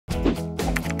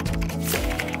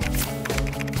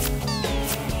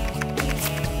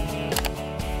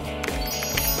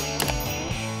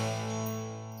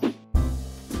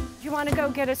want to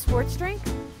go get a sports drink?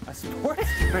 A sports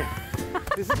drink?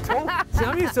 This is total. See,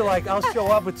 I'm used to like, I'll show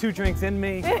up with 2 drinks in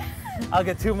me. I'll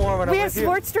get 2 more when I'm with you. We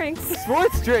have sports drinks.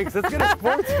 Sports drinks. Let's get a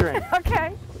sports drink.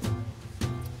 Okay.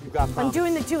 You've got promise. I'm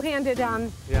doing the two-handed.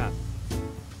 Yeah.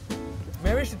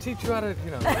 Maybe I should teach you how to,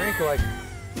 drink like.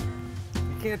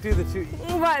 You can't do the 2.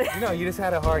 What? You just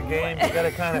had a hard game. You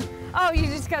gotta kind of. Oh, you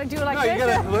just gotta do it like this? No, you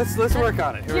gotta. Let's work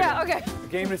on it. Here we go. Okay. The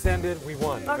game just ended. We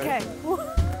won. Okay. Ready?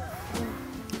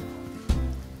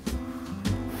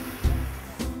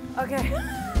 Okay.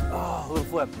 Oh, a little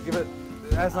flip. Give it.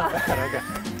 That's not bad. Okay.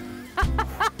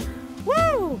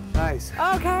 Woo! Nice.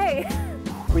 Okay.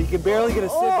 But you can barely get a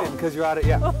sip in because you're out of.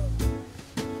 Yeah.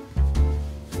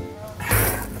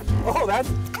 Oh, that's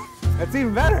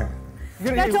even better.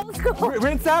 That's old school.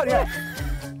 Rinse out, yeah.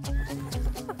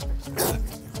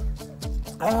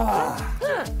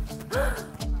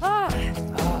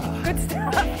 Good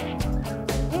stuff.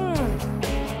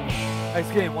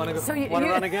 Nice game. Want to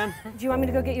run again? Do you want me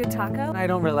to go get you a taco? I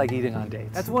don't really like eating on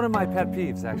dates. That's one of my pet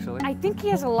peeves, actually. I think he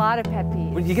has a lot of pet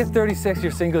peeves. When you get 36,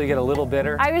 you're single, you get a little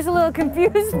bitter. I was a little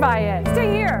confused by it.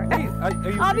 Stay here. Hey, are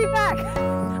you I'll be back.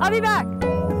 I'll be back.